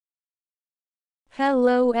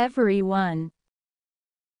Hello everyone.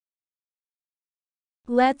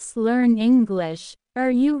 Let's learn English.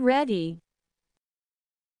 Are you ready?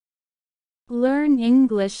 Learn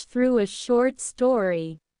English through a short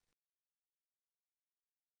story.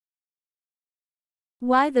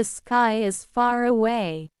 Why the sky is far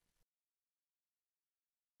away.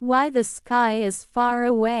 Why the sky is far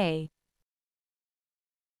away.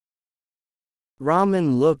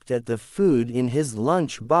 Raman looked at the food in his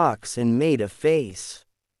lunch box and made a face.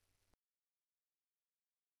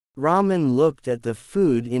 Raman looked at the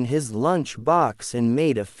food in his lunch box and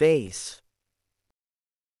made a face.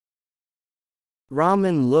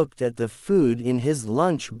 Raman looked at the food in his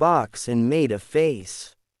lunch box and made a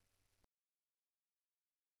face.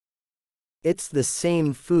 It's the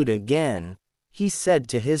same food again, he said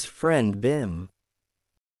to his friend Bim.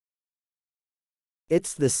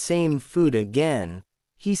 It's the same food again,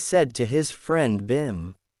 he said to his friend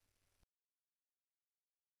Bim.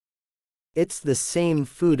 It's the same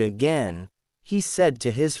food again, he said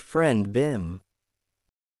to his friend Bim.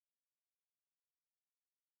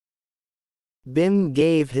 Bim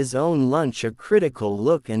gave his own lunch a critical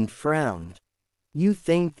look and frowned. You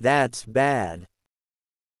think that's bad?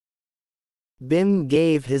 Bim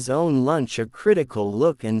gave his own lunch a critical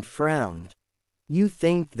look and frowned. You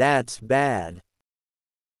think that's bad?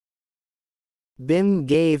 Bim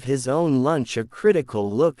gave his own lunch a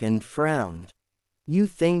critical look and frowned. You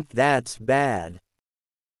think that's bad?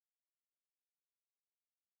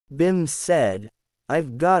 Bim said,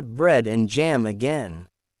 I've got bread and jam again.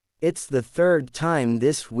 It's the third time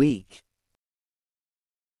this week.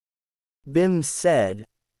 Bim said,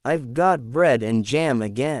 I've got bread and jam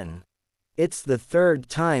again. It's the third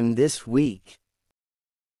time this week.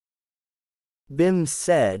 Bim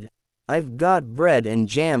said, I've got bread and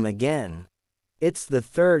jam again. It's the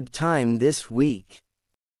third time this week.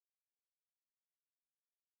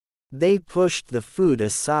 They pushed the food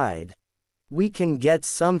aside. We can get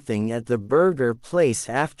something at the burger place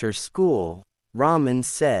after school, Raman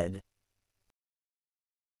said.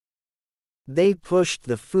 They pushed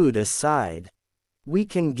the food aside. We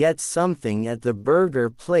can get something at the burger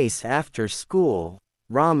place after school,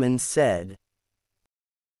 Raman said.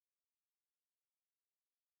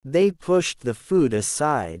 They pushed the food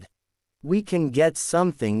aside. We can get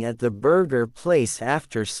something at the burger place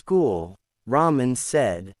after school, Raman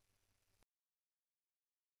said.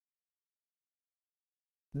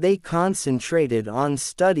 They concentrated on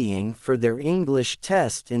studying for their English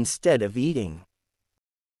test instead of eating.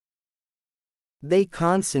 They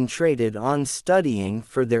concentrated on studying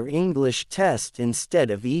for their English test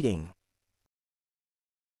instead of eating.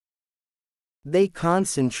 They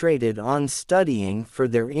concentrated on studying for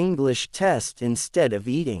their English test instead of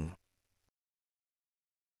eating.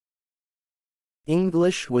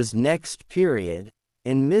 English was next period,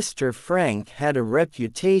 and Mr. Frank had a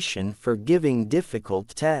reputation for giving difficult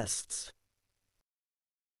tests.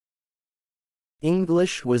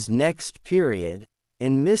 English was next period,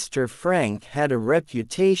 and Mr. Frank had a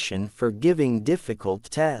reputation for giving difficult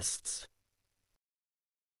tests.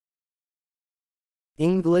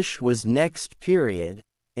 English was next period,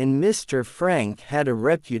 and Mr. Frank had a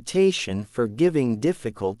reputation for giving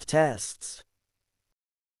difficult tests.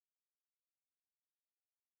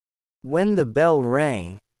 When the bell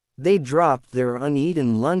rang, they dropped their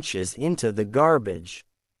uneaten lunches into the garbage.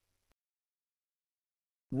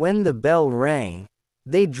 When the bell rang,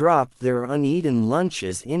 they dropped their uneaten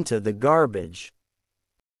lunches into the garbage.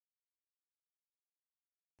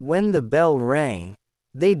 When the bell rang,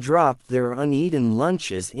 they dropped their uneaten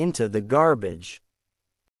lunches into the garbage.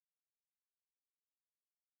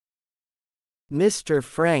 Mr.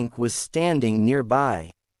 Frank was standing nearby.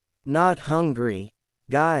 Not hungry,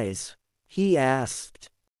 guys? He asked.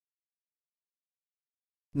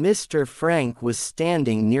 Mr. Frank was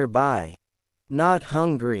standing nearby. Not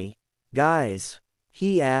hungry, guys?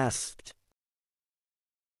 He asked.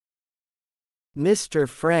 Mr.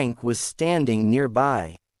 Frank was standing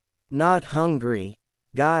nearby. Not hungry,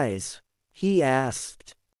 guys? He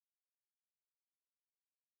asked.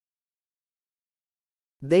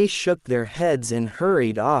 They shook their heads and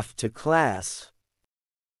hurried off to class.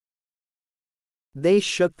 They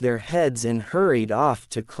shook their heads and hurried off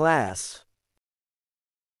to class.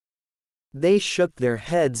 They shook their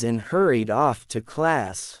heads and hurried off to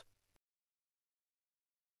class.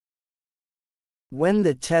 When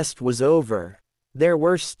the test was over, there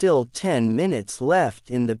were still 10 minutes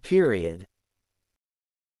left in the period.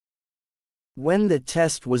 When the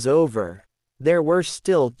test was over, there were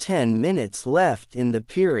still 10 minutes left in the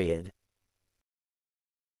period.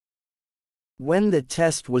 When the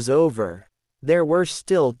test was over, There were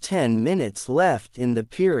still 10 minutes left in the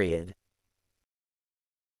period.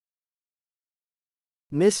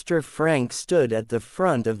 Mr. Frank stood at the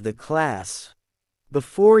front of the class.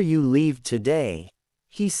 Before you leave today,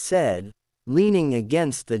 he said, leaning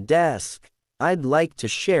against the desk, I'd like to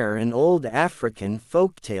share an old African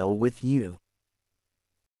folktale with you.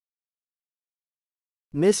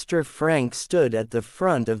 Mr. Frank stood at the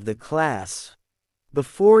front of the class.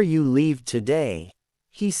 Before you leave today,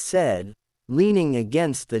 he said, leaning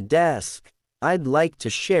against the desk, I'd like to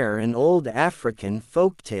share an old African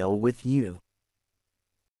folktale with you.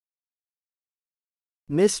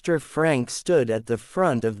 Mr. Frank stood at the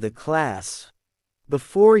front of the class.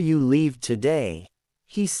 Before you leave today,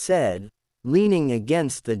 he said, leaning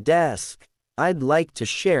against the desk, I'd like to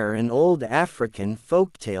share an old African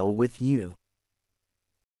folktale with you.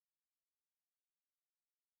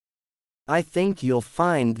 I think you'll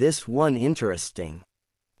find this one interesting.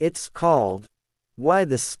 It's called, Why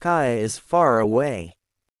the Sky is Far Away.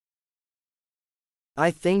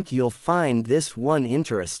 I think you'll find this one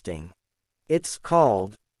interesting. It's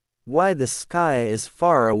called, Why the Sky is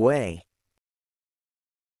Far Away.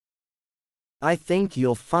 I think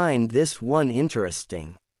you'll find this one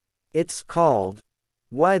interesting. It's called,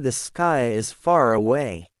 Why the Sky is Far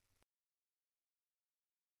Away.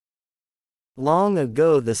 Long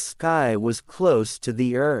ago the sky was close to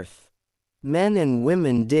the earth. Men and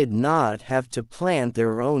women did not have to plant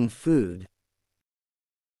their own food.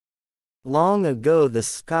 Long ago the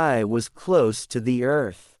sky was close to the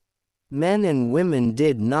earth. Men and women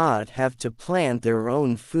did not have to plant their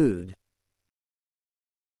own food.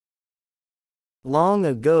 Long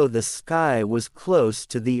ago the sky was close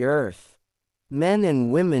to the earth. Men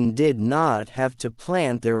and women did not have to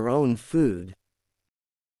plant their own food.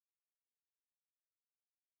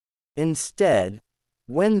 Instead,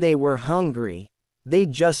 when they were hungry, they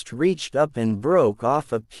just reached up and broke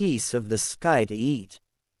off a piece of the sky to eat.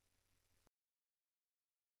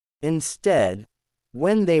 Instead,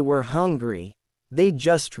 when they were hungry, they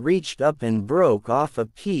just reached up and broke off a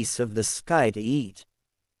piece of the sky to eat.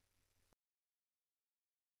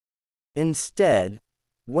 Instead,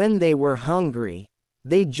 when they were hungry,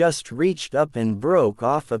 they just reached up and broke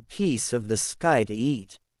off a piece of the sky to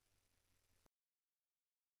eat.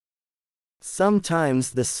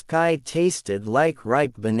 Sometimes the sky tasted like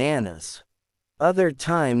ripe bananas. Other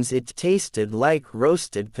times it tasted like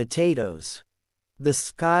roasted potatoes. The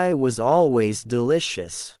sky was always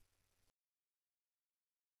delicious.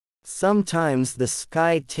 Sometimes the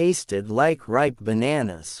sky tasted like ripe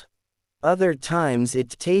bananas. Other times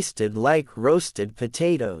it tasted like roasted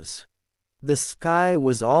potatoes. The sky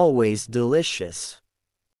was always delicious.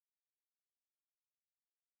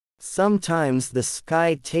 Sometimes the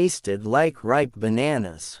sky tasted like ripe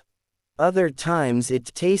bananas. Other times it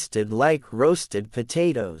tasted like roasted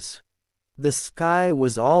potatoes. The sky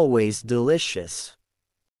was always delicious.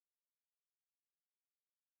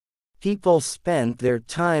 People spent their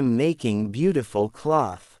time making beautiful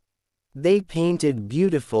cloth. They painted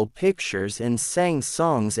beautiful pictures and sang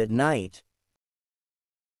songs at night.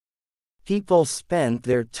 People spent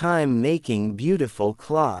their time making beautiful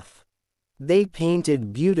cloth. They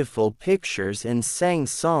painted beautiful pictures and sang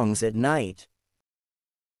songs at night.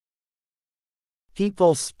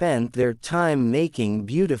 People spent their time making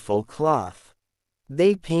beautiful cloth.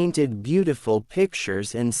 They painted beautiful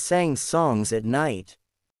pictures and sang songs at night.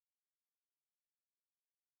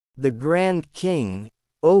 The Grand King,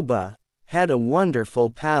 Oba, had a wonderful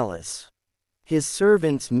palace. His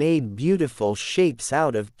servants made beautiful shapes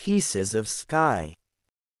out of pieces of sky.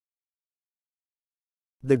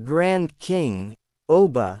 The Grand King,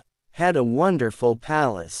 Oba, had a wonderful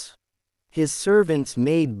palace. His servants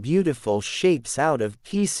made beautiful shapes out of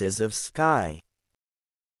pieces of sky.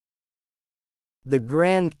 The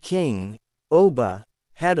Grand King, Oba,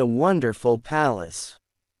 had a wonderful palace.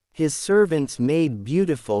 His servants made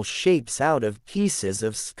beautiful shapes out of pieces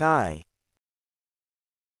of sky.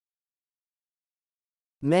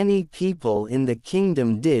 Many people in the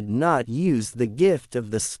kingdom did not use the gift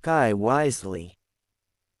of the sky wisely.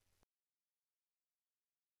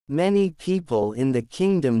 Many people in the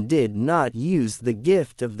kingdom did not use the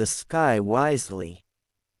gift of the sky wisely.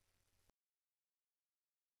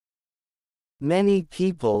 Many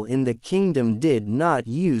people in the kingdom did not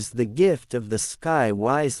use the gift of the sky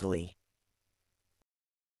wisely.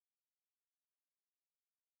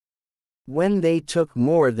 When they took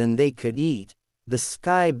more than they could eat, the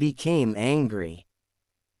sky became angry.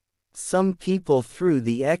 Some people threw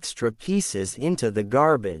the extra pieces into the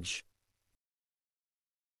garbage.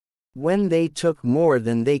 When they took more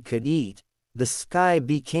than they could eat, the sky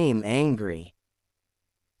became angry.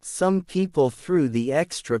 Some people threw the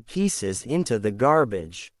extra pieces into the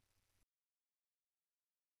garbage.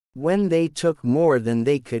 When they took more than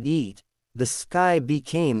they could eat, the sky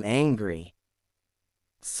became angry.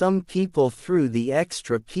 Some people threw the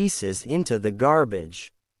extra pieces into the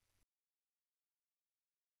garbage.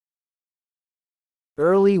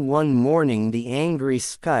 Early one morning the angry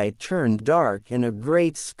sky turned dark and a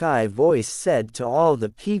great sky voice said to all the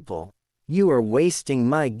people, "You are wasting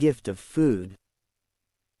my gift of food."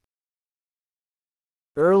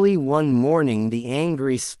 Early one morning the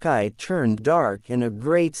angry sky turned dark and a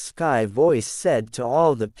great sky voice said to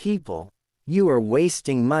all the people, "You are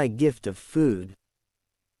wasting my gift of food."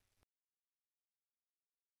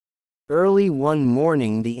 Early one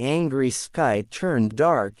morning the angry sky turned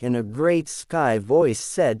dark and a great sky voice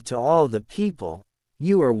said to all the people,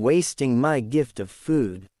 "You are wasting my gift of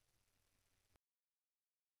food."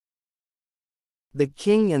 The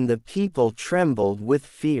king and the people trembled with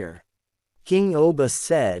fear. King Oba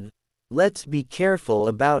said, "Let's be careful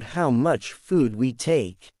about how much food we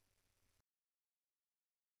take."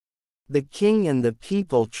 The king and the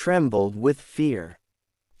people trembled with fear.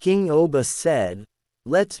 King Oba said,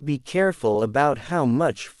 "Let's be careful about how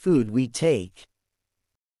much food we take."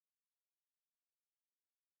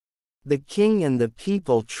 The king and the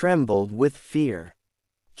people trembled with fear.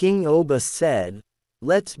 King Oba said,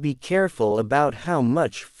 "Let's be careful about how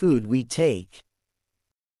much food we take."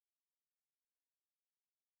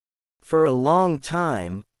 For a long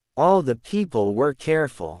time, all the people were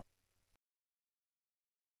careful.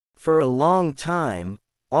 For a long time,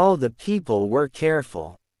 all the people were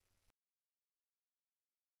careful.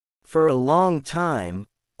 For a long time,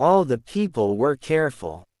 all the people were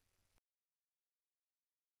careful.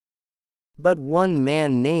 But one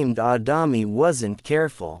man named Adami wasn't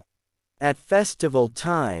careful. At festival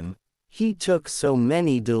time, he took so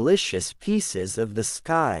many delicious pieces of the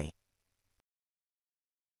sky.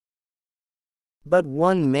 But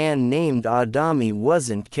one man named Adami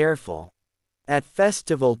wasn't careful. At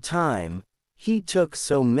festival time, he took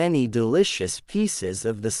so many delicious pieces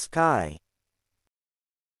of the sky.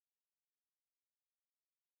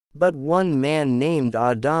 But one man named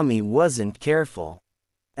Adami wasn't careful.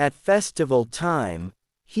 At festival time,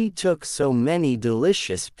 he took so many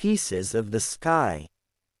delicious pieces of the sky.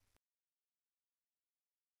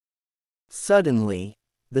 Suddenly,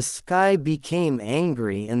 the sky became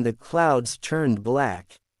angry and the clouds turned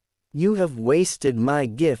black. "You have wasted my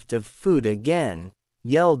gift of food again,"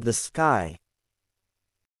 yelled the sky.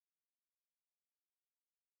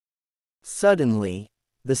 Suddenly,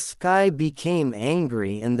 the sky became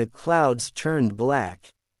angry and the clouds turned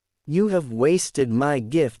black. "You have wasted my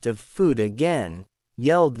gift of food again,"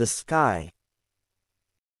 yelled the sky.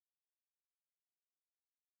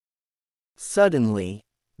 Suddenly,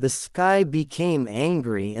 the sky became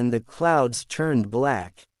angry and the clouds turned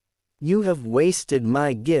black. "You have wasted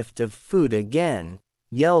my gift of food again,"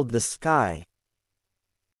 yelled the sky.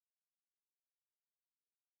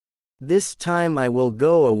 "This time I will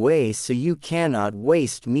go away so you cannot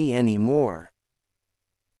waste me anymore.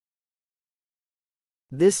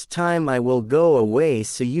 This time I will go away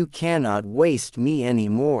so you cannot waste me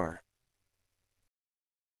anymore.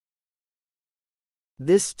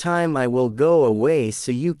 This time I will go away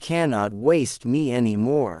so you cannot waste me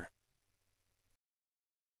anymore."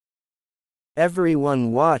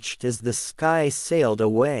 Everyone watched as the sky sailed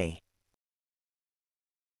away.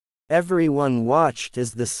 Everyone watched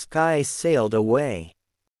as the sky sailed away.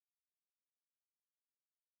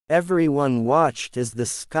 Everyone watched as the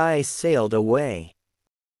sky sailed away.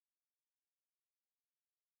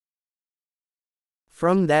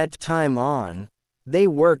 From that time on, they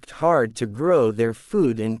worked hard to grow their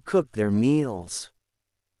food and cook their meals.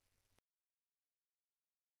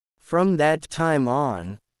 From that time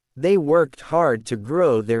on, they worked hard to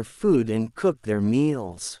grow their food and cook their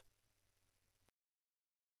meals.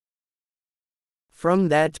 From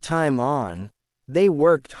that time on, they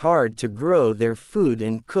worked hard to grow their food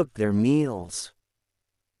and cook their meals.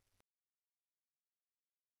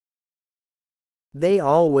 They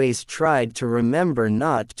always tried to remember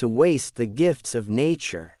not to waste the gifts of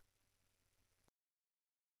nature.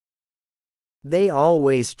 They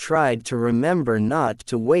always tried to remember not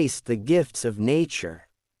to waste the gifts of nature.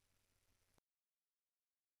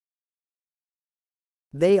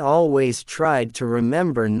 They always tried to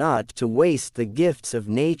remember not to waste the gifts of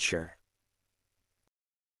nature.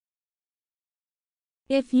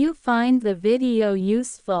 If you find the video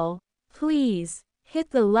useful, please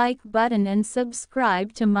hit the like button and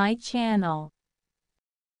subscribe to my channel.